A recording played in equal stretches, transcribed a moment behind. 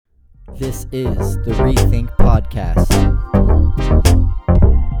This is the Rethink Podcast.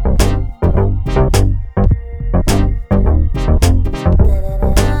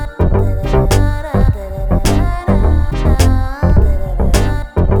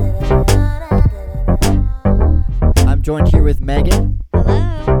 I'm joined here with Megan.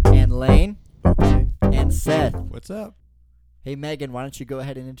 Hello. And Lane. Okay. And Seth. What's up? Hey Megan, why don't you go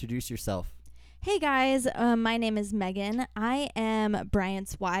ahead and introduce yourself? Hey guys, my name is Megan. I am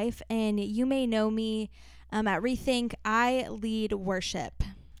Bryant's wife, and you may know me at Rethink. I lead worship.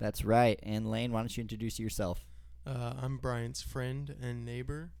 That's right. And Lane, why don't you introduce yourself? I'm Brian's friend and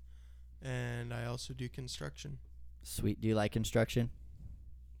neighbor, and I also do construction. Sweet. Do you like construction?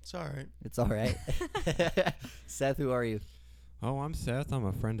 It's all right. It's all right. Seth, who are you? Oh, I'm Seth. I'm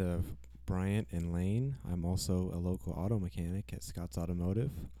a friend of Bryant and Lane. I'm also a local auto mechanic at Scott's Automotive,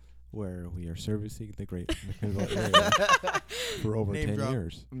 where we are servicing the great McMinnville area for over Name 10 drop.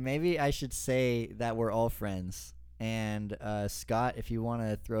 years. Maybe I should say that we're all friends. And Scott, if you want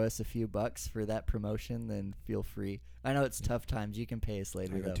to throw us a few bucks for that promotion, then feel free. I know it's tough times. You can pay us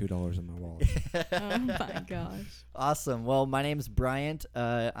later, I got though. $2 in my wallet. Oh my gosh. Awesome. Well, my name's Bryant.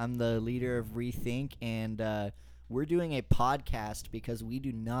 I'm the leader of Rethink, and we're doing a podcast because we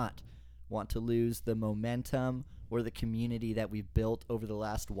do not want to lose the momentum or the community that we've built over the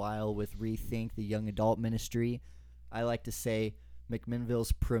last while with Rethink, the young adult ministry. I like to say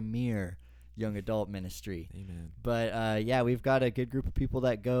McMinnville's premier young adult ministry. Amen. But yeah, we've got a good group of people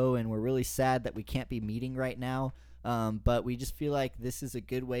that go, and we're really sad that we can't be meeting right now. But we just feel like this is a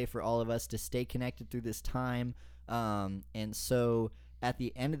good way for all of us to stay connected through this time. And so at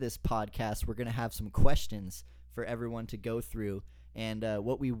the end of this podcast, we're going to have some questions for everyone to go through. And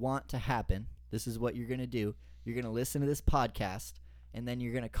what we want to happen, this is what you're going to do. You're going to listen to this podcast, and then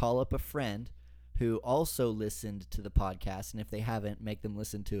you're going to call up a friend who also listened to the podcast. And if they haven't, make them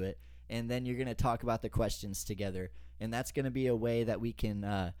listen to it. And then you're going to talk about the questions together. And that's going to be a way that we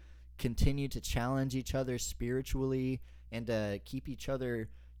can continue to challenge each other spiritually and keep each other,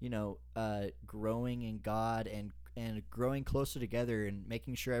 growing in God and growing closer together and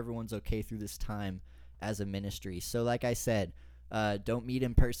making sure everyone's okay through this time as a ministry. So like I said, don't meet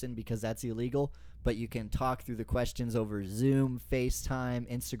in person because that's illegal, but you can talk through the questions over Zoom,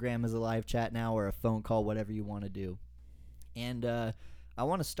 FaceTime, Instagram is a live chat now, or a phone call, whatever you want to do. And I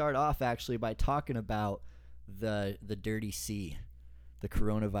want to start off actually by talking about the dirty C, the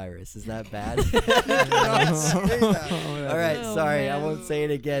coronavirus. Is that bad? All right, Oh, sorry, I man. won't say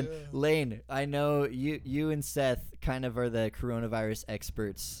it again. Lane, I know you and Seth kind of are the coronavirus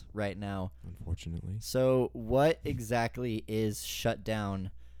experts right now. Unfortunately. So what exactly is shut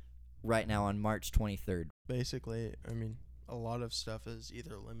down right now on March 23rd? Basically, a lot of stuff is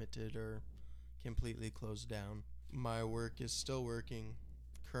either limited or completely closed down. My work is still working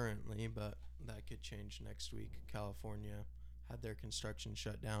currently, but that could change next week. California had their construction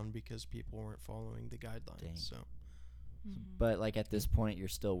shut down because people weren't following the guidelines. Dang. So But like at this point, you're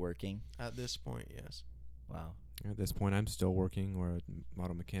still working. at this point, yes. Wow. At this point, I'm still working, where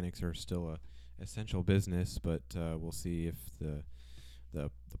auto mechanics are still a essential business, but we'll see if the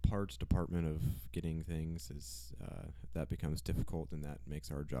parts department of getting things is if that becomes difficult, then that makes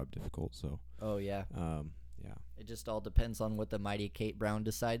our job difficult. So Oh yeah. yeah. It just all depends on what the mighty Kate Brown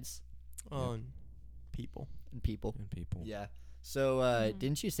decides On people. and people. And people. Yeah. So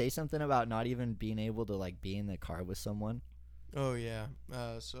didn't you say something about not even being able to like be in the car with someone? Oh yeah.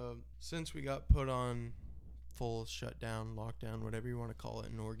 So since we got put on full shutdown, lockdown, whatever you want to call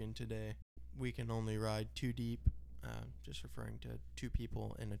it in Oregon today, we can only ride two deep, just referring to two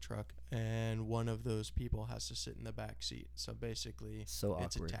people in a truck, and one of those people has to sit in the back seat. So basically, So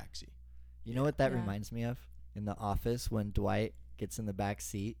it's awkward. a taxi. You know what that Yeah. reminds me of? In The Office, when Dwight gets in the back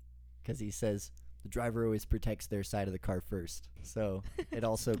seat, because he says the driver always protects their side of the car first. So it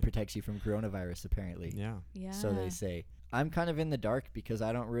also protects you from coronavirus, apparently. Yeah. Yeah. So they say. I'm kind of in the dark because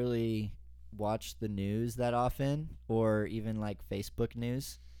I don't really watch the news that often, or even like Facebook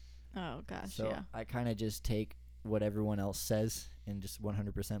news. Oh gosh, So yeah. I kind of just take what everyone else says and just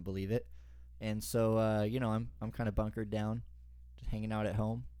 100% believe it. And so, I'm kind of bunkered down, just hanging out at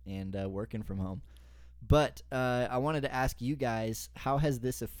home and working from home. But I wanted to ask you guys, how has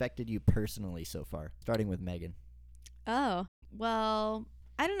this affected you personally so far? Starting with Megan. Oh, well,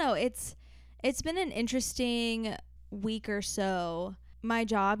 I don't know. It's been an interesting week or so. My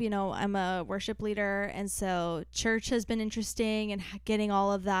job, I'm a worship leader, and so church has been interesting and getting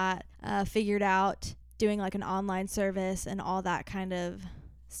all of that figured out, doing like an online service and all that kind of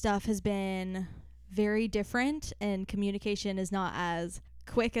stuff has been very different, and communication is not as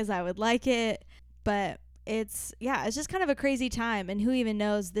quick as I would like it. But it's just kind of a crazy time. And who even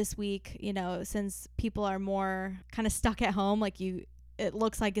knows this week, since people are more kind of stuck at home, it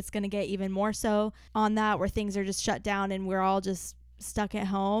looks like it's going to get even more so on that, where things are just shut down and we're all just stuck at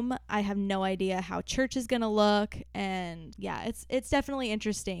home. I have no idea how church is going to look. And yeah, it's definitely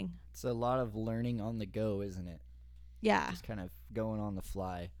interesting. It's a lot of learning on the go, isn't it? Yeah. Just kind of going on the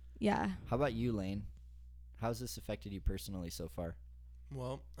fly. Yeah. How about you, Lane? How's this affected you personally so far?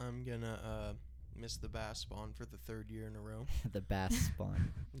 Well, I'm gonna miss the bass spawn for the 3rd year in a row. The bass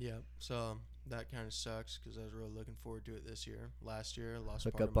spawn. Yeah, so that kind of sucks because I was really looking forward to it this year. Last year, I lost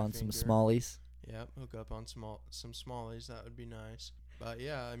Hook part up of my on some finger. smallies. Yep, hook up on some smallies. That would be nice. But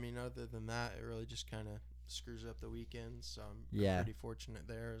yeah, I mean, other than that, it really just kind of screws up the weekends. So I'm pretty fortunate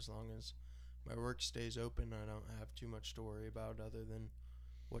there. As long as my work stays open, I don't have too much to worry about other than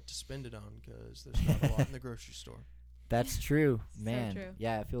what to spend it on, because there's not a lot in the grocery store. That's true, So man. true.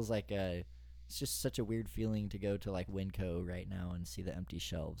 Yeah, it feels like it's just such a weird feeling to go to like Winco right now and see the empty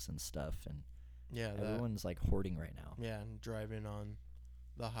shelves and stuff, and Yeah, everyone's like hoarding right now. Yeah, and driving on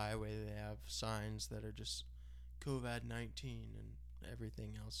the highway, they have signs that are just COVID-19 and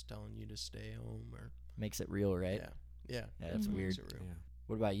everything else telling you to stay home or Makes it real, right? Yeah, that's Mhm. weird. makes it real. Yeah.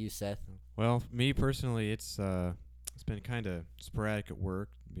 What about you, Seth? Well, me personally, it's been kind of sporadic at work,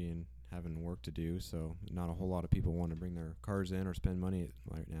 having work to do, so not a whole lot of people want to bring their cars in or spend money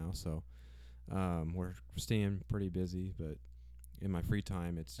right now. So we're staying pretty busy, but in my free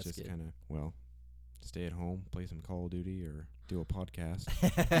time, it's That's just good. kind of stay at home, play some Call of Duty, or do a podcast.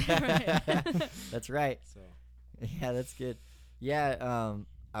 That's right. So Yeah, that's good. Yeah,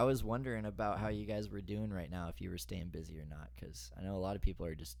 I was wondering about how you guys were doing right now, if you were staying busy or not, because I know a lot of people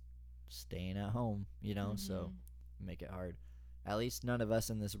are just staying at home, so make it hard. At least none of us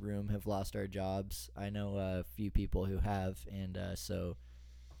in this room have lost our jobs. I know a few people who have, and so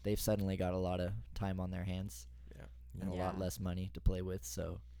they've suddenly got a lot of time on their hands and a lot Yeah. less money to play with,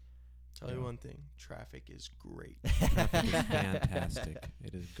 so. Tell you Yeah. one thing, traffic is great. traffic is fantastic.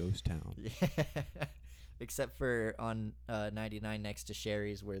 It is ghost town. Yeah. Except for on 99 next to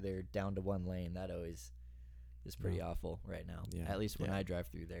Sherry's, where they're down to one lane. That always is pretty No. awful right now. Yeah. At least when Yeah. I drive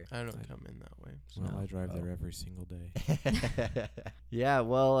through there. I don't come in that way. So. Well, No. I drive there Oh. every single day. Yeah,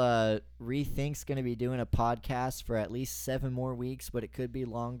 well, Rethink's going to be doing a podcast for at least 7 more weeks, but it could be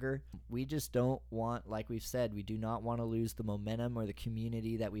longer. We just don't want, like we've said, we do not want to lose the momentum or the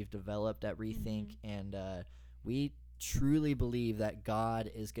community that we've developed at Rethink, and we truly believe that God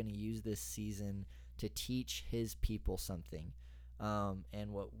is going to use this season to teach his people something.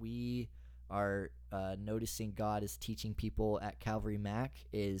 And what we are noticing God is teaching people at Calvary Mac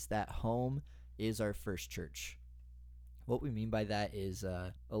is that home is our first church. What we mean by that is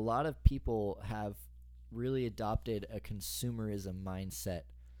a lot of people have really adopted a consumerism mindset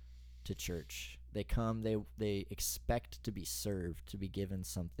to church. They come, they expect to be served, to be given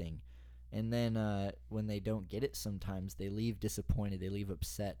something. And then when they don't get it sometimes, they leave disappointed, they leave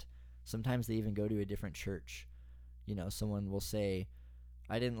upset. Sometimes they even go to a different church. Someone will say,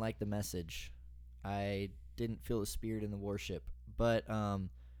 I didn't like the message. I didn't feel the spirit in the worship. But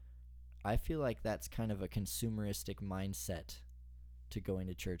I feel like that's kind of a consumeristic mindset to going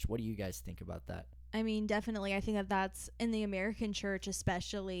to church. What do you guys think about that? I mean, definitely. I think that that's in the American church,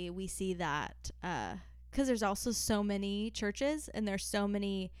 especially. We see that because there's also so many churches and there's so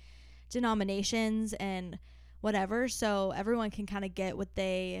many denominations and whatever. So everyone can kind of get what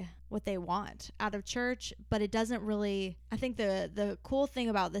they want out of church, but it doesn't really. I think the cool thing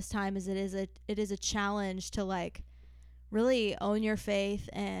about this time is it is a challenge to like really own your faith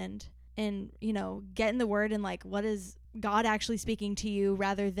and get in the word and like what is God actually speaking to you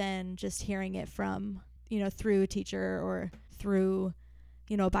rather than just hearing it from through a teacher or through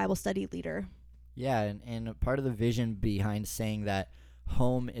a Bible study leader. Yeah, and part of the vision behind saying that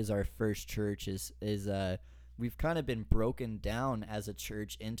home is our first church is we've kind of been broken down as a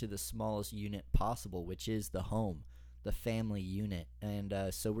church into the smallest unit possible, which is the home, the family unit. And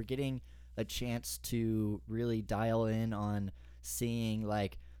so we're getting a chance to really dial in on seeing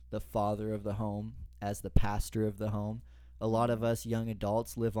like the father of the home as the pastor of the home. A lot of us young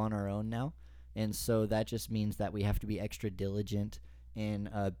adults live on our own now, and so that just means that we have to be extra diligent in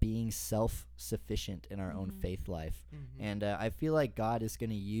being self-sufficient in our own faith life. Mm-hmm. And I feel like God is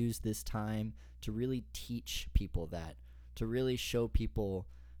going to use this time to really teach people that, to really show people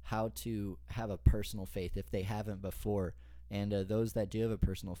how to have a personal faith if they haven't before. And those that do have a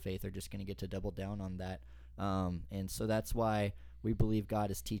personal faith are just going to get to double down on that. And so that's why we believe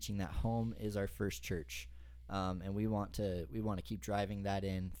God is teaching that home is our first church. And we want to keep driving that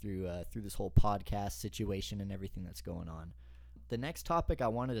in through this whole podcast situation and everything that's going on. The next topic I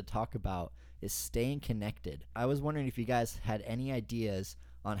wanted to talk about is staying connected. I was wondering if you guys had any ideas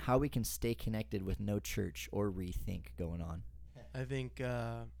on how we can stay connected with no church or rethink going on. I think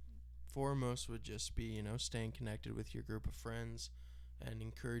foremost would just be, staying connected with your group of friends and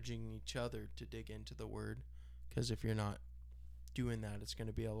encouraging each other to dig into the Word. Because if you're not doing that, it's going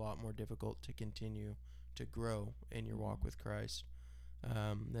to be a lot more difficult to continue to grow in your walk with Christ.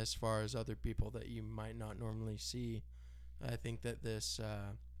 As far as other people that you might not normally see, I think that the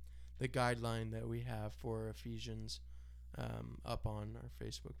guideline that we have for Ephesians up on our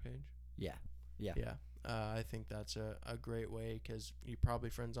Facebook page. Yeah. I think that's a great way, because you're probably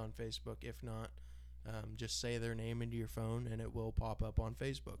friends on Facebook. If not, just say their name into your phone and it will pop up on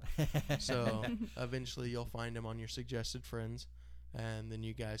Facebook. So eventually you'll find them on your suggested friends, and then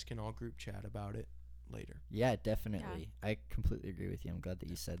you guys can all group chat about it later. Yeah, definitely. I completely agree with you. I'm glad that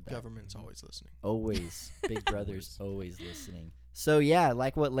you said that. Government's always listening. Always. Big Brother's always listening. So yeah,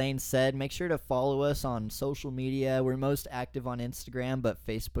 like what Lane said, make sure to follow us on social media. We're most active on Instagram, but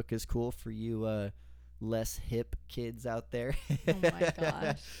Facebook is cool for you less hip kids out there. Oh my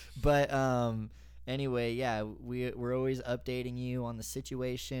gosh. But anyway, yeah, we're always updating you on the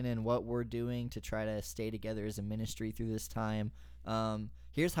situation and what we're doing to try to stay together as a ministry through this time.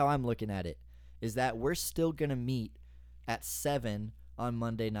 Here's how I'm looking at it, is that we're still going to meet at 7 on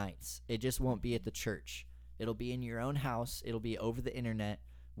Monday nights. It just won't be at the church. It'll be in your own house. It'll be over the internet,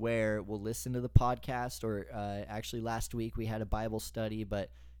 where we'll listen to the podcast, or actually last week we had a Bible study,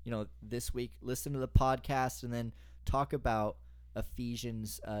 but this week listen to the podcast and then talk about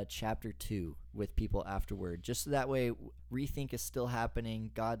Ephesians chapter 2 with people afterward. Just so that way Rethink is still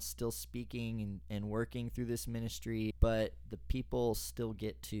happening, God's still speaking and working through this ministry, but the people still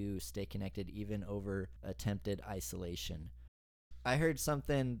get to stay connected even over attempted isolation. I heard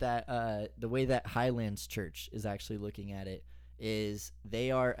something that the way that Highlands Church is actually looking at it is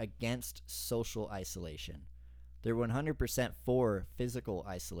they are against social isolation. They're 100% for physical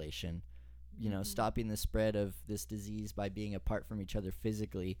isolation, stopping the spread of this disease by being apart from each other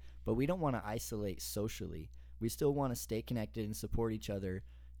physically. But we don't want to isolate socially. We still want to stay connected and support each other.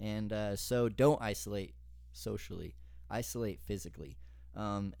 And so don't isolate socially. Isolate physically.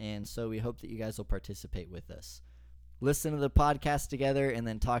 And so we hope that you guys will participate with us. Listen to the podcast together and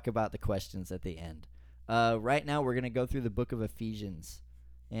then talk about the questions at the end. Right now we're going to go through the book of Ephesians.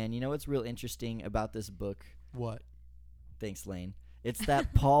 And you know what's real interesting about this book? What? Thanks, Lane. It's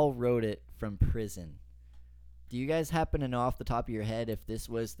that Paul wrote it from prison. Do you guys happen to know off the top of your head if this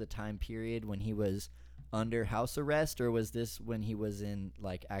was the time period when he was under house arrest, or was this when he was in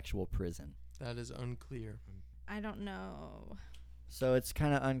actual prison? That is unclear. I don't know. So it's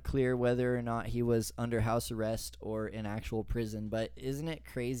kind of unclear whether or not he was under house arrest or in actual prison, but isn't it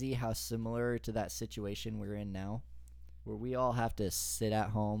crazy how similar to that situation we're in now, where we all have to sit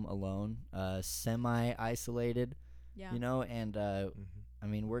at home alone, semi-isolated, Yeah. and I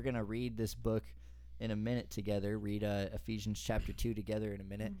mean, we're going to read this book in a minute together, read Ephesians chapter 2 together in a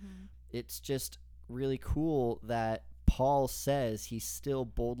minute. Mm-hmm. It's just really cool that Paul says he still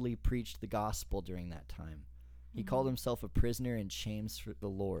boldly preached the gospel during that time. He called himself a prisoner in chains for the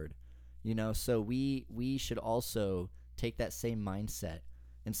Lord, so we should also take that same mindset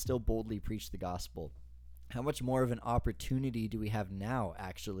and still boldly preach the gospel. How much more of an opportunity do we have now,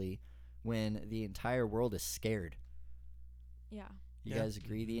 actually, when the entire world is scared? Yeah. You Yeah. guys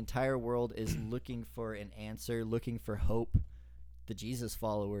agree? The entire world is looking for an answer, looking for hope. The Jesus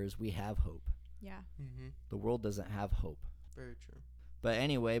followers, we have hope. Yeah. Mm-hmm. The world doesn't have hope. Very true. But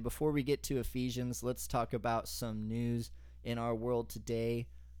anyway, before we get to Ephesians, let's talk about some news in our world today.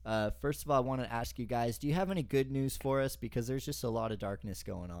 First of all, I want to ask you guys, do you have any good news for us? Because there's just a lot of darkness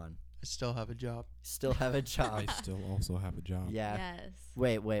going on. I still have a job. Still have a job. I still also have a job. Yeah. Yes.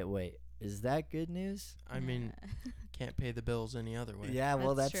 Wait. Is that good news? I mean, can't pay the bills any other way. Yeah,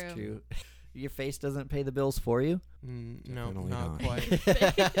 well, That's that's true. true. Your face doesn't pay the bills for you? No, Definitely not not. quite.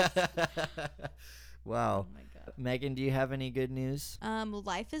 Wow. Oh my God. Megan, do you have any good news?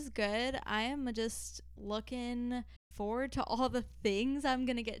 Life is good. I am just looking forward to all the things I'm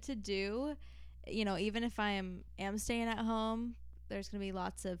gonna get to do. Even if I am staying at home, there's gonna be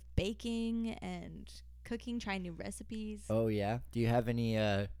lots of baking and cooking, trying new recipes. Oh, yeah? Do you have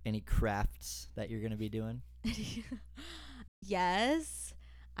any crafts that you're going to be doing? Yes.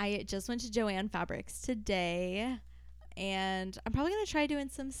 I just went to Joann Fabrics today, and I'm probably going to try doing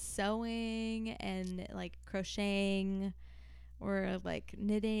some sewing and crocheting or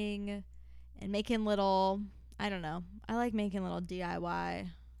knitting and making little, I don't know. I like making little DIY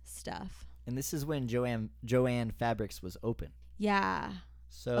stuff. And this is when Joann Fabrics was open. Yeah.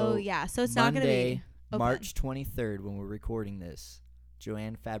 So Oh, yeah. So it's not going to Monday, be. Open. March 23rd, when we're recording this,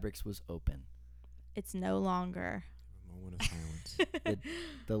 Joann Fabrics was open. It's no longer. A moment of silence.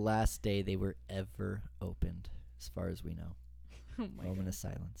 The last day they were ever opened, as far as we know. Oh my Moment God. of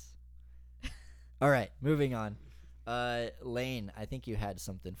silence. All right, moving on. Lane, I think you had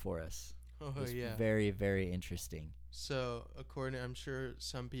something for us. Oh, It was yeah. very, very interesting. So, I'm sure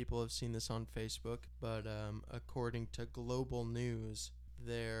some people have seen this on Facebook, but according to Global News,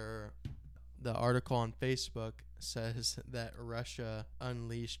 the article on Facebook says that Russia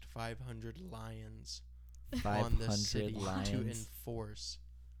unleashed 500 lions on the 500 city to lions. enforce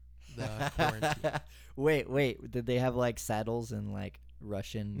the quarantine. Wait. Did they have like saddles and like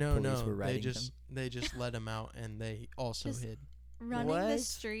Russian police were riding them? They just let them out, and they also Just hid, Running the What?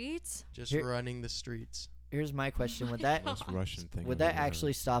 streets. just Here- running the streets. Here's my question: Would my that God. Most Russian thing. would I've that ever heard.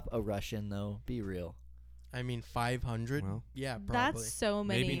 actually stop a Russian though? Be real. I mean, 500. Well, Yeah, probably. That's so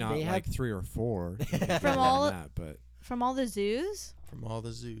many. maybe not They like have- 3 or 4. From all- that, but From all the zoos. From all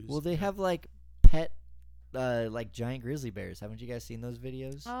the zoos. Well, they have like pet, like giant grizzly bears. Haven't you guys seen those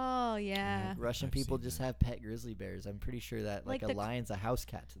videos? Oh yeah. Russian I've people seen just that. have pet grizzly bears. I'm pretty sure that like Like a the- lion's a house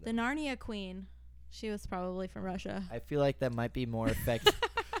cat to The them. Narnia queen. She was probably from Russia. I feel like that might be more effective.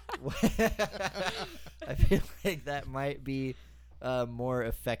 I feel like that might be more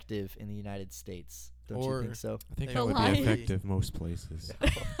effective in the United States. Don't you Or- think so? I think They that would lion. be effective most places.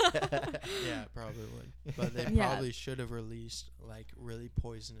 Yeah, probably would. But they Yeah. probably should have released like really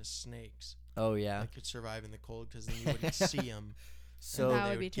poisonous snakes Oh yeah. that could survive in the cold, because then you wouldn't see them. So That they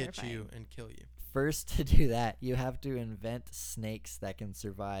would be get you terrifying. and kill you. first to do that, you have to invent snakes that can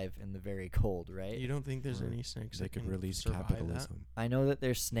survive in the very cold, right? You don't think there's Or any snakes They that could can release survive capitalism. I know that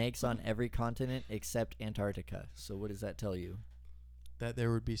there's snakes on every continent except Antarctica. So what does that tell you? that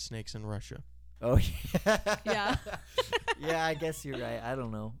there would be snakes in Russia. Oh yeah. Yeah. Yeah, I guess you're right. I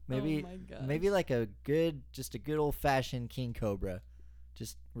don't know. Maybe Oh my gosh. maybe like a good old fashioned king cobra.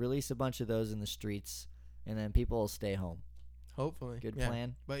 Just release a bunch of those in the streets and then people will stay home. Hopefully. Good yeah.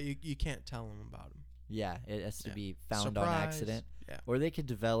 plan. But you can't tell them about them. Yeah, it has to Yeah. be found on Surprise. accident. Yeah. Or they could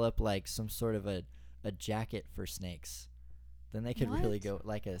develop like some sort of a jacket for snakes. Then they could really What? go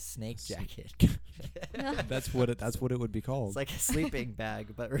like a snake Sne- jacket. That's what it would be called. It's like a sleeping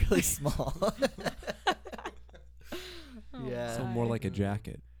bag, but really small. Oh Yeah. So my. more like a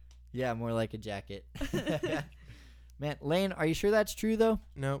jacket. Yeah, more like a jacket. Man, Lane, are you sure that's true though?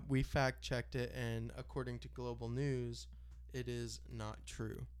 No, we fact checked it, and according to Global News, it is not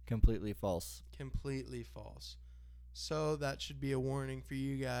true. Completely false. Completely false. So that should be a warning for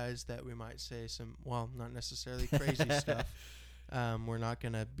you guys that we might say some, well, not necessarily crazy stuff. We're not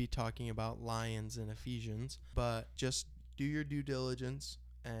going to be talking about lions in Ephesians, but just do your due diligence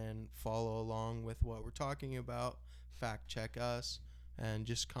and follow along with what we're talking about. Fact check us and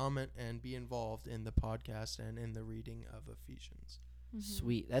just comment and be involved in the podcast and in the reading of Ephesians. Mhm.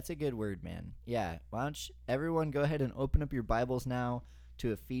 Sweet. That's a good word, man. Yeah. Why don't everyone go ahead and open up your Bibles now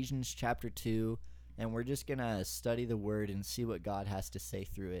to Ephesians chapter 2, and we're just going to study the word and see what God has to say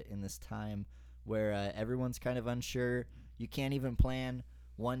through it in this time where everyone's kind of unsure. You can't even plan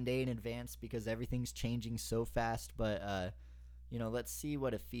one day in advance because everything's changing so fast, but let's see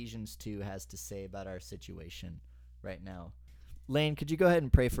what Ephesians 2 has to say about our situation right now. Lane, could you go ahead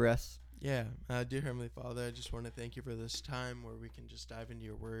and pray for us? Yeah, dear Heavenly Father, I just want to thank you for this time where we can just dive into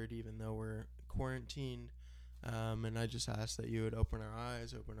your word even though we're quarantined. And I just ask that you would open our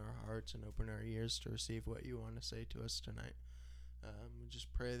eyes, open our hearts, and open our ears to receive what you want to say to us tonight. We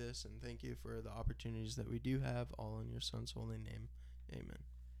just pray this and thank you for the opportunities that we do have, all in your Son's holy name. Amen.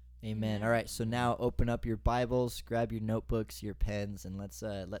 Amen. Amen. All right, so now open up your Bibles, grab your notebooks, your pens, and let's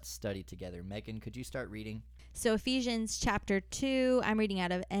study together. Megan, could you start reading? So Ephesians chapter 2, I'm reading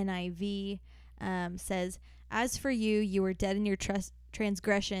out of NIV, says, "As for you, you were dead in your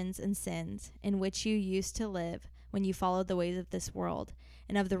transgressions and sins, in which you used to live when you followed the ways of this world,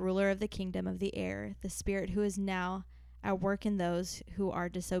 and of the ruler of the kingdom of the air, the spirit who is now at work in those who are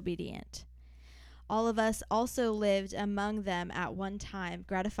disobedient. All of us also lived among them at one time,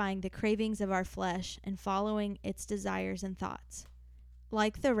 gratifying the cravings of our flesh and following its desires and thoughts.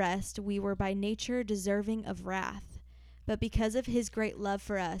 Like the rest, we were by nature deserving of wrath. But because of his great love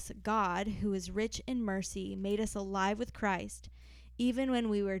for us, God, who is rich in mercy, made us alive with Christ, even when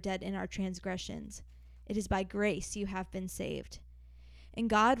we were dead in our transgressions. It is by grace you have been saved. And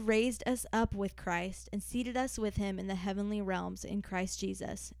God raised us up with Christ and seated us with him in the heavenly realms in Christ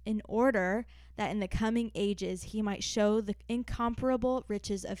Jesus, in order that in the coming ages he might show the incomparable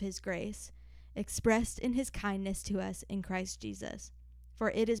riches of his grace, expressed in his kindness to us in Christ Jesus.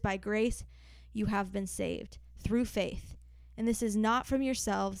 For it is by grace you have been saved, through faith. And this is not from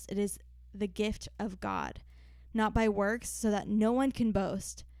yourselves, it is the gift of God, not by works, so that no one can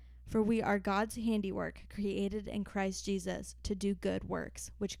boast. For we are God's handiwork, created in Christ Jesus to do good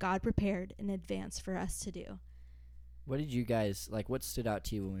works, which God prepared in advance for us to do. What did you guys, like, what stood out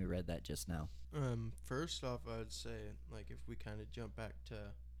to you when we read that just now? First off, I would say, like, if we kind of jump back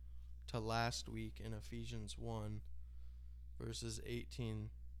to last week in Ephesians 1, verses 18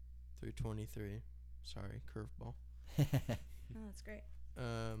 through 23. Sorry, curveball. Oh, that's great.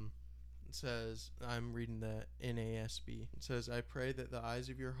 It says, I'm reading the NASB. It says, I pray that the eyes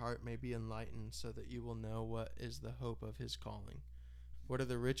of your heart may be enlightened so that you will know what is the hope of his calling. What are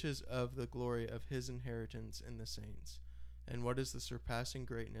the riches of the glory of his inheritance in the saints? And what is the surpassing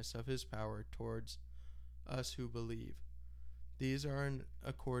greatness of his power towards us who believe? These are in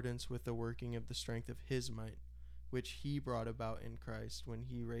accordance with the working of the strength of his might, which he brought about in Christ when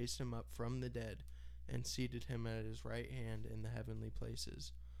he raised him up from the dead and seated him at his right hand in the heavenly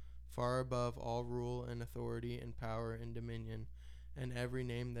places, far above all rule and authority and power and dominion, and every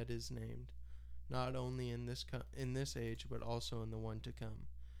name that is named, not only in this age, but also in the one to come.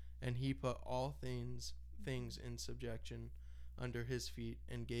 And he put all things in subjection under his feet,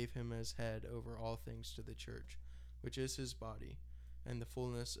 and gave him as head over all things to the church, which is his body, and the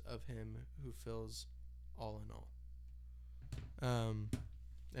fullness of him who fills all in all.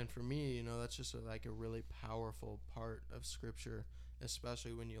 And for me, that's just a really powerful part of Scripture,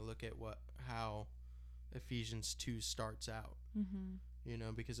 especially when you look at how Ephesians 2 starts out.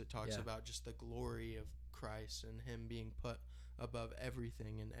 Mm-hmm. Because it talks about just the glory of Christ and him being put above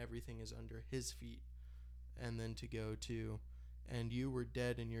everything, and everything is under his feet. And then to go to, and you were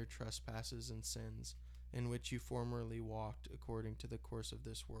dead in your trespasses and sins, in which you formerly walked according to the course of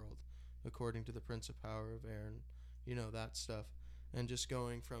this world, according to the prince of power of air, and that stuff. And just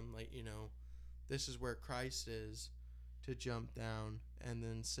going from this is where Christ is, to jump down and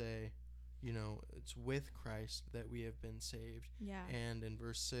then say, it's with Christ that we have been saved. Yeah. And in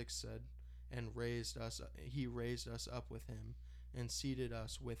verse 6 said, and he raised us up with him and seated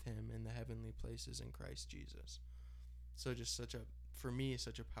us with him in the heavenly places in Christ Jesus. So just such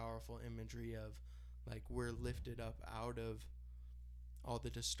a powerful imagery of we're lifted up out of all the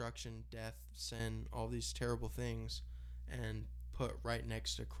destruction, death, sin, all these terrible things, and put right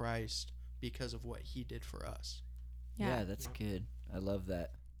next to Christ because of what he did for us. Yeah, that's good. I love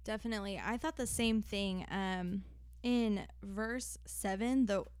that. Definitely. I thought the same thing. In verse 7,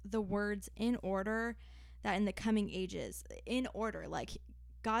 the words in order, that in the coming ages, in order,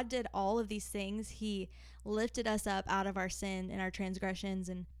 God did all of these things. He lifted us up out of our sin and our transgressions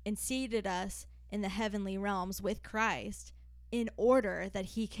and seated us in the heavenly realms with Christ, in order that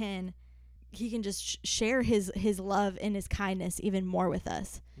he can just share his love and his kindness even more with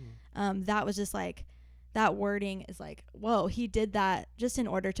us. That was just that wording is whoa, he did that just in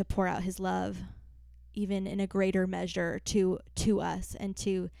order to pour out his love even in a greater measure to us, and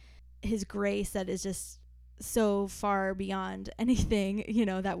to his grace that is just so far beyond anything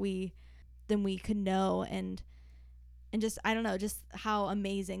that we could know, and just I don't know, just how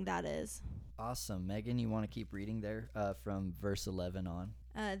amazing that is. Awesome. Megan, you want to keep reading there from verse 11 on?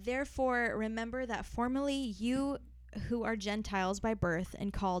 Therefore remember that formerly you who are Gentiles by birth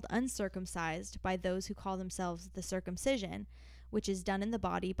and called uncircumcised by those who call themselves the circumcision, which is done in the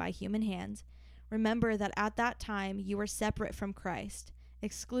body by human hands, remember that at that time you were separate from Christ,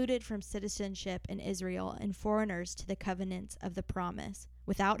 excluded from citizenship in Israel, and foreigners to the covenants of the promise,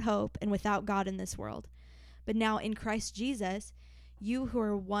 without hope and without God in this world. But now in Christ Jesus, you who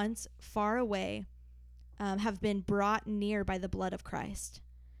were once far away have been brought near by the blood of Christ.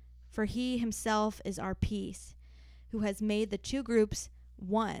 For he himself is our peace, who has made the two groups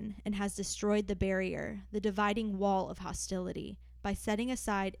one and has destroyed the barrier, the dividing wall of hostility, by setting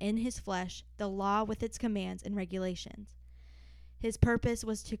aside in his flesh the law with its commands and regulations. His purpose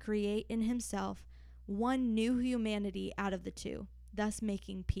was to create in himself one new humanity out of the two, thus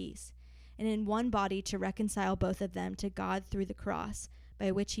making peace, and in one body to reconcile both of them to God through the cross,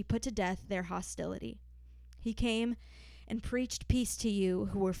 by which he put to death their hostility. He came and preached peace to you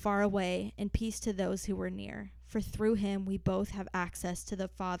who were far away, and peace to those who were near. For through him we both have access to the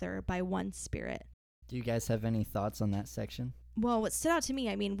Father by one Spirit. Do you guys have any thoughts on that section? Well, what stood out to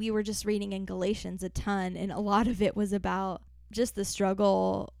me, we were just reading in Galatians a ton, and a lot of it was about just the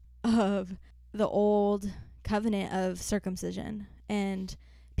struggle of the old covenant of circumcision and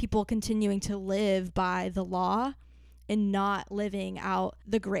people continuing to live by the law and not living out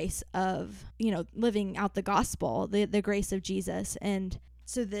the grace of, living out the gospel, the grace of Jesus. And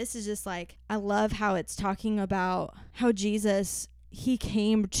so this is just I love how it's talking about how Jesus, he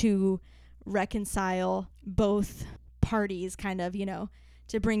came to reconcile both parties kind of,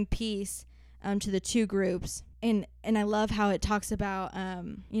 to bring peace to the two groups. And I love how it talks about,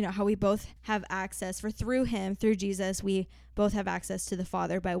 how we both have access, for through him, through Jesus, we both have access to the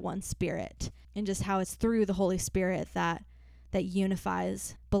Father by one Spirit, and just how it's through the Holy Spirit that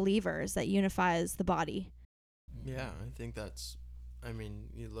unifies believers, that unifies the body. Yeah, I think that's,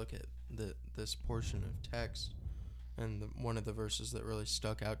 you look at this portion of text, and one of the verses that really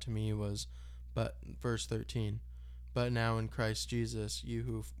stuck out to me was, but verse 13, but now in Christ Jesus, you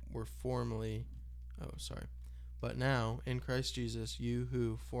who were formerly, but now in Christ Jesus, you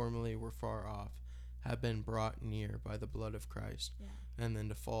who formerly were far off have been brought near by the blood of Christ. Yeah. And then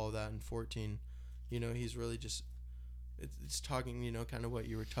to follow that in 14, he's really just, it's talking, kind of what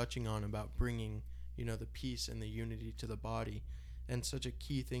you were touching on about bringing, the peace and the unity to the body. And such a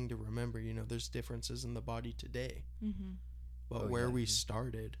key thing to remember, there's differences in the body today. Mm-hmm. But where we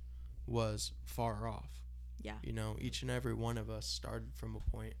started was far off. Yeah. Each and every one of us started from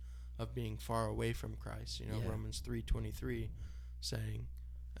a point of being far away from Christ. Romans 3:23 saying,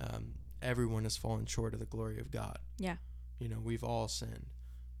 everyone has fallen short of the glory of God. Yeah. We've all sinned.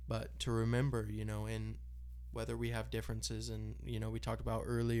 But to remember, in whether we have differences, and, we talked about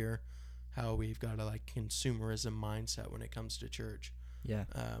earlier how we've got a consumerism mindset when it comes to church. Yeah.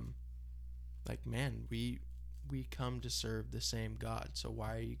 We come to serve the same God. So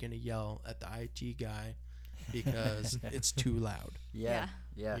why are you going to yell at the IT guy because it's too loud? Yeah.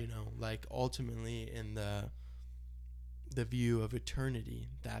 Ultimately in the view of eternity,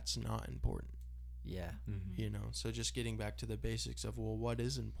 that's not important. Yeah. Mm-hmm. So just getting back to the basics of, well, what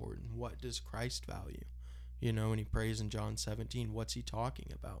is important? What does Christ value? When he prays in John 17, what's he talking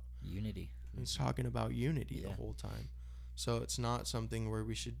about? Unity. He's talking about unity Yeah. the whole time. So it's not something where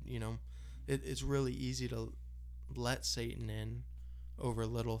we should, it's really easy to let Satan in over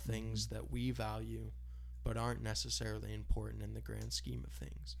little things that we value but aren't necessarily important in the grand scheme of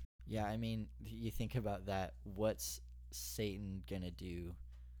things. Yeah, you think about that. What's Satan going to do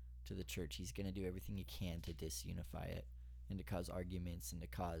to the church? He's going to do everything he can to disunify it and to cause arguments and to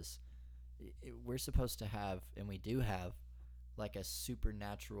cause... We're supposed to have, and we do have, a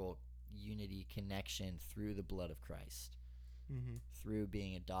supernatural unity connection through the blood of Christ, through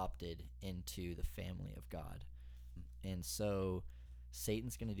being adopted into the family of God. And so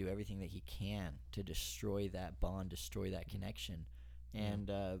Satan's going to do everything that he can to destroy that bond, destroy that connection. And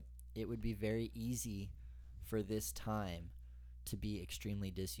it would be very easy for this time to be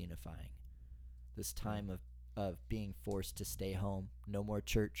extremely disunifying. This time of being forced to stay home. No more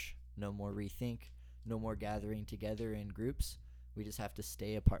church, no more rethink, no more gathering together in groups. We just have to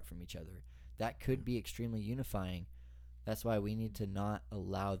stay apart from each other. That could be extremely unifying. That's why we need to not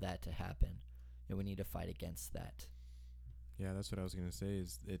allow that to happen, and we need to fight against that. Yeah, that's what I was going to say.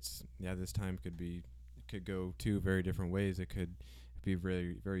 This time could go two very different ways. It could be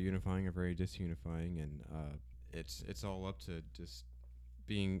very, very unifying or very disunifying, and it's all up to just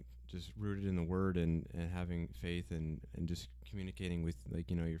being just rooted in the Word and having faith and just communicating with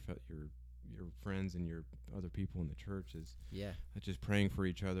your friends and your other people in the church is just praying for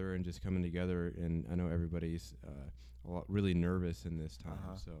each other and just coming together. And I know everybody's really nervous in this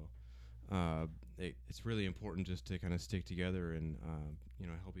time, so it's really important just to kind of stick together and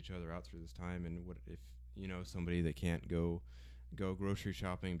help each other out through this time. And what if somebody that can't go grocery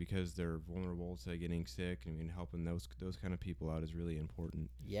shopping because they're vulnerable to getting sick? Helping those kind of people out is really important.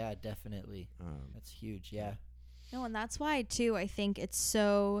 Yeah, definitely. That's huge. Yeah. No, and that's why too I think it's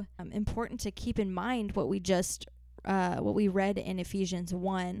so important to keep in mind what we read in Ephesians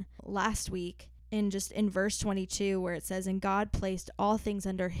 1 last week, in verse 22, where it says, "And God placed all things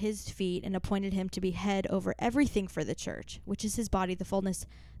under his feet and appointed him to be head over everything for the church, which is his body, the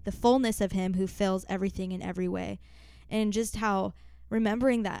fullness of him who fills everything in every way." And just how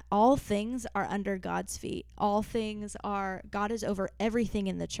remembering that all things are under God's feet. God is over everything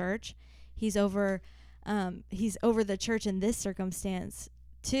in the church. He's over the church in this circumstance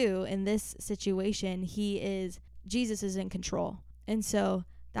too. In this situation, Jesus is in control. And so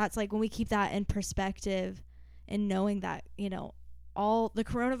that's when we keep that in perspective and knowing that, all the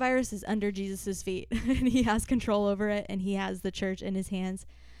coronavirus is under Jesus's feet and he has control over it and he has the church in his hands.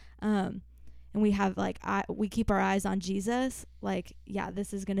 And we have we keep our eyes on Jesus.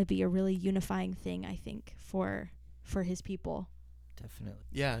 This is going to be a really unifying thing, I think, for his people. Definitely.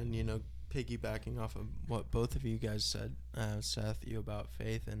 Yeah, and piggybacking off of what both of you guys said, Seth, you about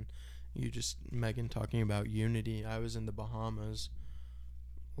faith, and you just, Megan, talking about unity. I was in the Bahamas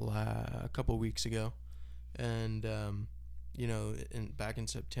a couple weeks ago, and back in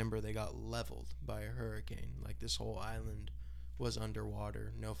September they got leveled by a hurricane. This whole island was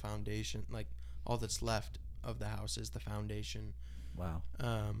underwater, no foundation. All that's left of the house is the foundation, Wow.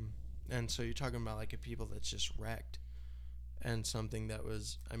 And so you're talking about like a people that's just wrecked, and something that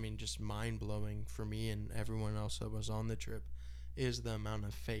was, I mean, just mind blowing for me and everyone else that was on the trip is the amount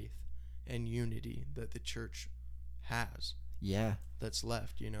of faith and unity that the church has Yeah. that's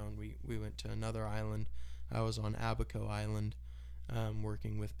left, and we went to another island. I was on Abaco Island,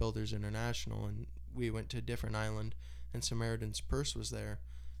 working with Builders International, and we went to a different island, and Samaritan's Purse was there.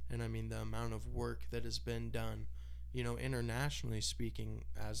 And I mean, the amount of work that has been done, internationally speaking,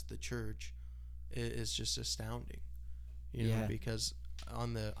 as the church, is just astounding. Yeah. Because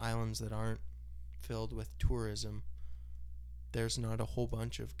on the islands that aren't filled with tourism, there's not a whole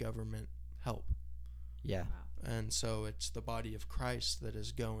bunch of government help. Yeah. And so it's the body of Christ that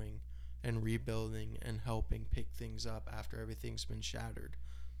is going and rebuilding and helping pick things up after everything's been shattered.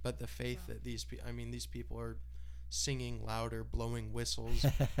 But the faith that these people are singing louder, blowing whistles,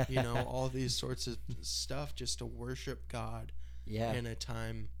 all these sorts of stuff just to worship God Yeah. in a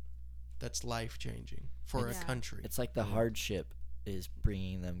time that's life-changing for a Yeah. country. It's like the hardship is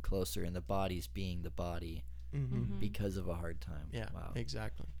bringing them closer, and the body's being the body Mm-hmm. because of a hard time. Yeah, Wow.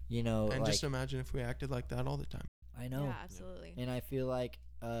 exactly. And And like, just imagine if we acted like that all the time. I know. Yeah, absolutely. And I feel like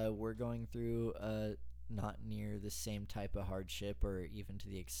we're going through not near the same type of hardship, or even to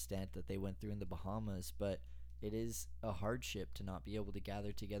the extent that they went through in the Bahamas, but it is a hardship to not be able to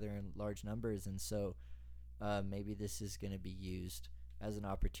gather together in large numbers. And so maybe this is going to be used as an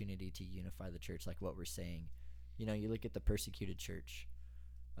opportunity to unify the church, like what we're saying. You look at the persecuted church,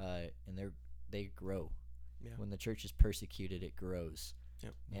 and they grow. Yeah. When the church is persecuted, it grows.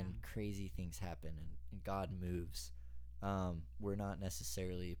 Yep. And crazy things happen, and God moves. We're not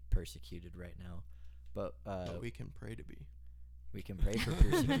necessarily persecuted right now, but But we can pray to be. we can pray for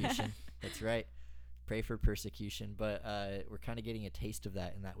persecution. That's right. Pray for persecution, but we're kind of getting a taste of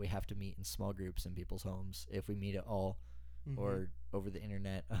that, in that we have to meet in small groups in people's homes, if we meet at all, Mhm. or over the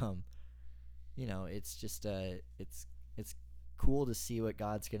internet. It's just it's cool to see what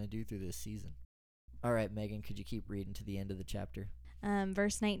God's going to do through this season. All right, Megan, could you keep reading to the end of the chapter?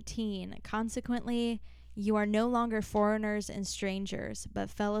 Verse 19, consequently, you are no longer foreigners and strangers, but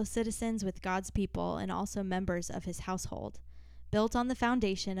fellow citizens with God's people and also members of his household, built on the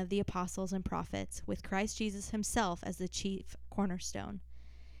foundation of the apostles and prophets, with Christ Jesus himself as the chief cornerstone.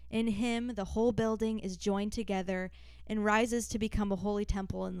 In him, the whole building is joined together and rises to become a holy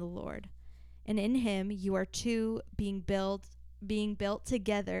temple in the Lord. And in him, you are two being built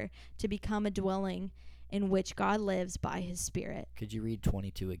together to become a dwelling in which God lives by his Spirit. Could you read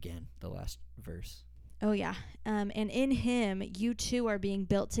 22 again, the last verse? Oh, yeah. And in him, you two are being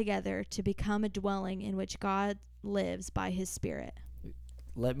built together to become a dwelling in which God lives by his Spirit.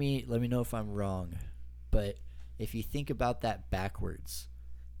 Let me know if I'm wrong, but if you think about that backwards,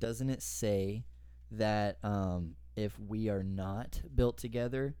 doesn't it say that if we are not built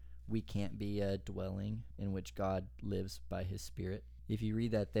together, we can't be a dwelling in which God lives by his Spirit? If you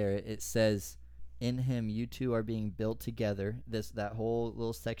read that there, it says, in him you two are being built together. That whole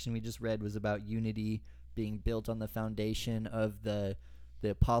little section we just read was about unity, being built on the foundation of the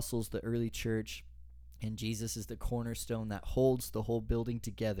apostles, the early church, and Jesus is the cornerstone that holds the whole building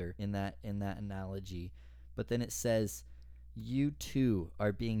together in that analogy. But then it says, you two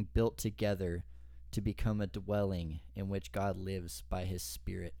are being built together to become a dwelling in which God lives by his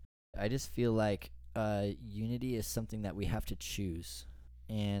Spirit. I just feel like unity is something that we have to choose.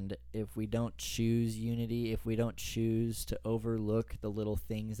 And if we don't choose unity, if we don't choose to overlook the little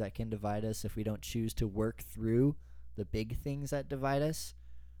things that can divide us, if we don't choose to work through the big things that divide us,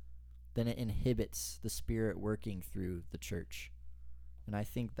 then it inhibits the Spirit working through the church. And I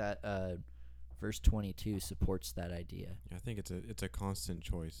think that verse 22 supports that idea. I think it's a constant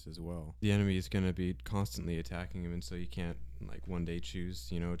choice as well. The enemy is going to be constantly attacking him, and so you can't like one day choose,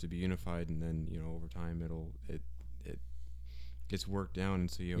 to be unified, and then over time it gets worked down,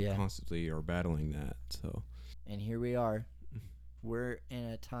 and so you constantly are battling that. So, and here we are. We're in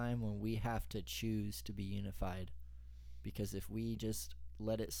a time when we have to choose to be unified, because if we just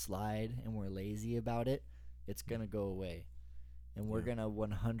let it slide and we're lazy about it, it's gonna go away, and we're gonna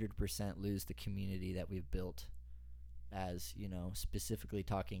 100% lose the community that we've built. As specifically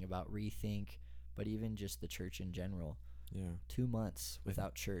talking about Rethink, but even just the church in general. 2 months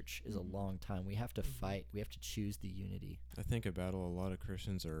without church is a long time. We have to fight. We have to choose the unity. I think a battle a lot of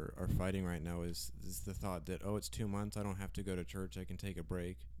Christians are fighting right now is the thought that, it's 2 months, I don't have to go to church, I can take a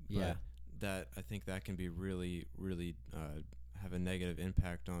break. Yeah. But I think that can be really, really have a negative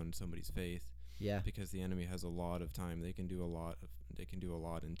impact on somebody's faith. Yeah. Because the enemy has a lot of time. They can do a lot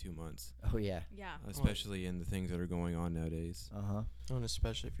in 2 months. Oh yeah. Yeah. Especially in the things that are going on nowadays. Uh-huh. And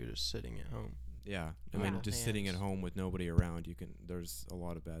especially if you're just sitting at home. Yeah, I Yeah. mean, just sitting at Hands. home with nobody around, there's a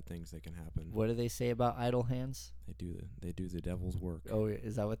lot of bad things that can happen. What do they say about idle hands? They do the devil's work. Oh,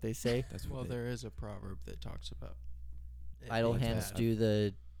 is that what they say? That's what Well, they, there is a proverb that talks about it Idle being hands bad. do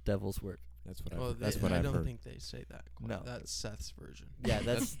the devil's work. that's what Well, I've, that's they- what I I've don't heard. think they say that. Quite. No. That's Seth's version. Yeah,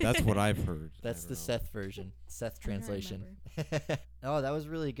 that's That's what I've heard. I That's don't the know. Seth version, Seth I don't translation. Oh, that was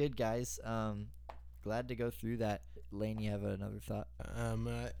really good, guys. Glad to go through that. Lane, you have another thought?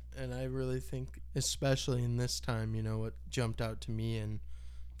 I really think, especially in this time, what jumped out to me in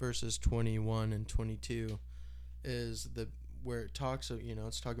verses 21 and 22 is where it talks of,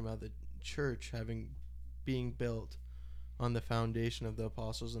 it's talking about the church being built on the foundation of the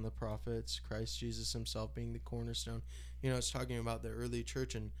apostles and the prophets, Christ Jesus himself being the cornerstone. It's talking about the early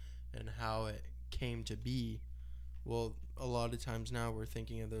church and how it came to be. Well, a lot of times now we're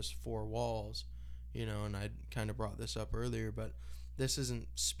thinking of those four walls, and I kind of brought this up earlier, but this isn't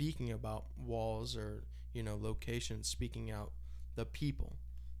speaking about walls or, locations, speaking out the people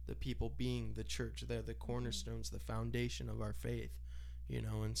being the church. They're the cornerstones, the foundation of our faith,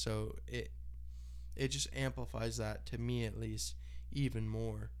 and so it just amplifies that, to me at least, even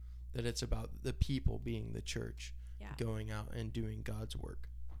more, that it's about the people being the church, Yeah. going out and doing God's work.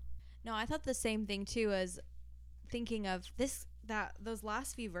 No, I thought the same thing too, as thinking of those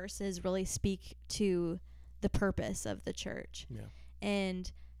last few verses really speak to the purpose of the church. Yeah. And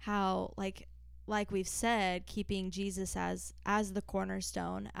how like we've said, keeping Jesus as the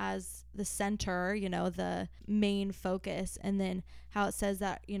cornerstone, as the center, the main focus, and then how it says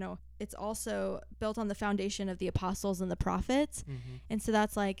that, it's also built on the foundation of the apostles and the prophets. Mm-hmm. And so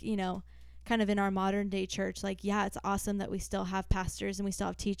that's like, kind of in our modern day church, like, yeah, it's awesome that we still have pastors and we still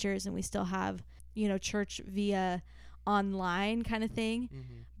have teachers and we still have, church via online kind of thing.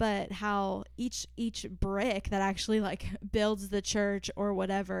 Mm-hmm. But how each brick that actually like builds the church or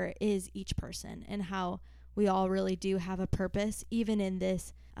whatever is each person, and how we all really do have a purpose. Even in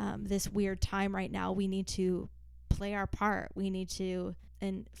this this weird time right now, we need to play our part. We need to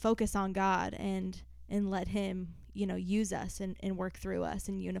and focus on God and let him, use us and work through us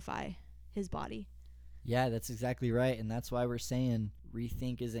and unify his body. Yeah, that's exactly right. And that's why we're saying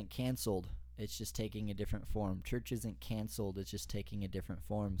Rethink isn't canceled. It's just taking a different form. Church isn't canceled. It's just taking a different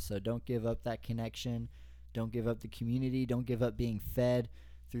form. So don't give up that connection. Don't give up the community. Don't give up being fed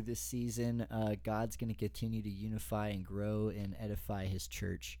through this season. God's going to continue to unify and grow and edify his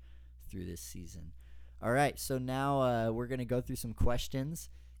church through this season. All right, so now we're going to go through some questions.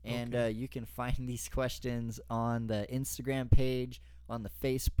 And Okay. you can find these questions on the Instagram page, on the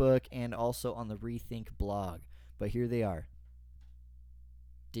Facebook, and also on the Rethink blog. But here they are.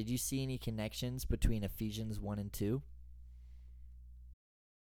 Did you see any connections between Ephesians 1 and 2?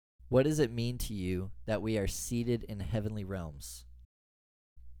 What does it mean to you that we are seated in heavenly realms?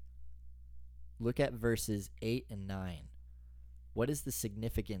 Look at verses 8 and 9. What is the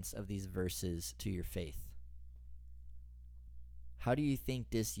significance of these verses to your faith? How do you think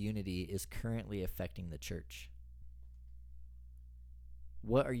disunity is currently affecting the church?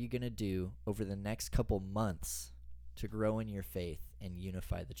 What are you going to do over the next couple months to grow in your faith and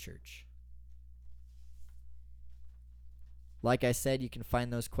unify the church? Like I said, you can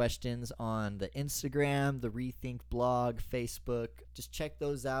find those questions on the Instagram, the Rethink blog, Facebook. Just check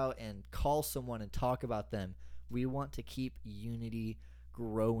those out and call someone and talk about them. We want to keep unity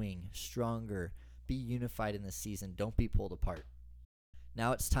growing, stronger. Be unified in this season. Don't be pulled apart.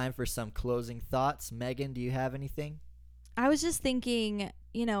 Now it's time for some closing thoughts. Megan, do you have anything? I was just thinking,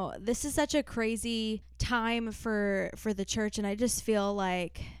 this is such a crazy time for the church, and I just feel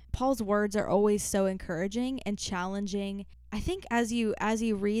like Paul's words are always so encouraging and challenging. I think as you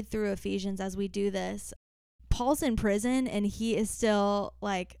read through Ephesians, as we do this, Paul's in prison and he is still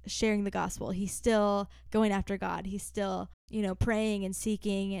like sharing the gospel. He's still going after God. He's still, praying and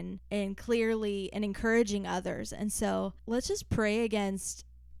seeking and clearly and encouraging others. And so let's just pray against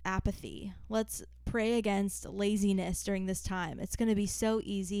apathy. Let's pray against laziness during this time. It's going to be so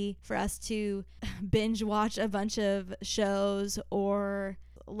easy for us to binge watch a bunch of shows or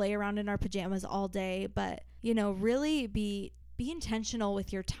lay around in our pajamas all day, but really be intentional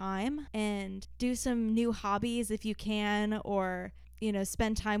with your time and do some new hobbies if you can, or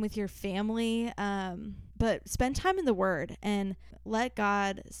spend time with your family, but spend time in the Word and let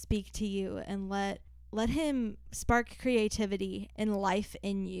God speak to you and let him spark creativity and life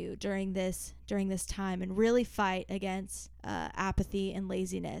in you during this time, and really fight against apathy and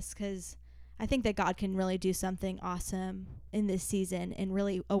laziness, because I think that God can really do something awesome in this season and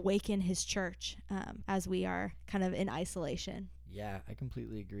really awaken his church as we are kind of in isolation. Yeah, I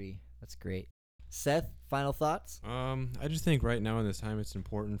completely agree. That's great. Seth, final thoughts? I just think right now in this time, it's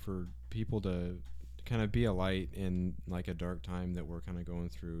important for people to kind of be a light in like a dark time that we're kind of going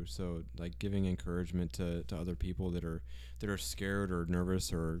through. So like giving encouragement to other people that are scared or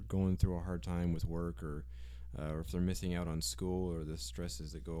nervous or going through a hard time with work or if they're missing out on school or the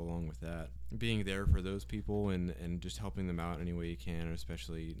stresses that go along with that. Being there for those people and just helping them out any way you can, and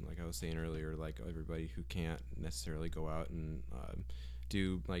especially like I was saying earlier, like everybody who can't necessarily go out and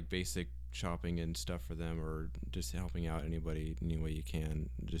do like basic shopping and stuff for them, or just helping out anybody any way you can,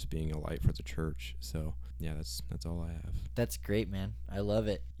 just being a light for the church. So yeah, that's all I have. That's great, man. I love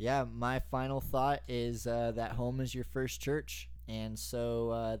it. Yeah, my final thought is that home is your first church. And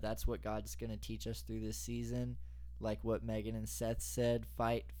so that's what God's going to teach us through this season. Like what Megan and Seth said,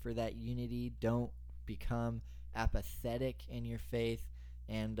 fight for that unity. Don't become apathetic in your faith.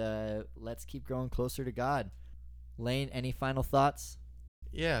 And let's keep growing closer to God. Lane, any final thoughts?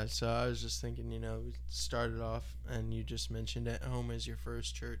 Yeah, so I was just thinking, we started off and you just mentioned it, home is your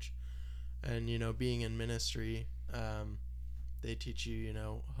first church. And, being in ministry, they teach you,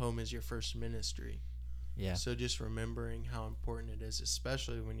 home is your first ministry. Yeah. So just remembering how important it is,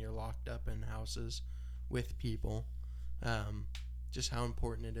 especially when you're locked up in houses with people, just how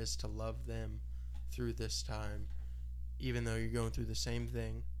important it is to love them through this time. Even though you're going through the same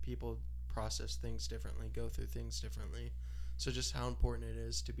thing, people process things differently, go through things differently. So just how important it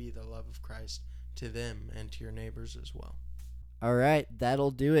is to be the love of Christ to them and to your neighbors as well. All right, that'll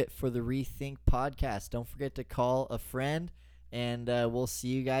do it for the Rethink podcast. Don't forget to call a friend, and we'll see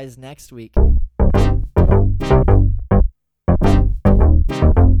you guys next week.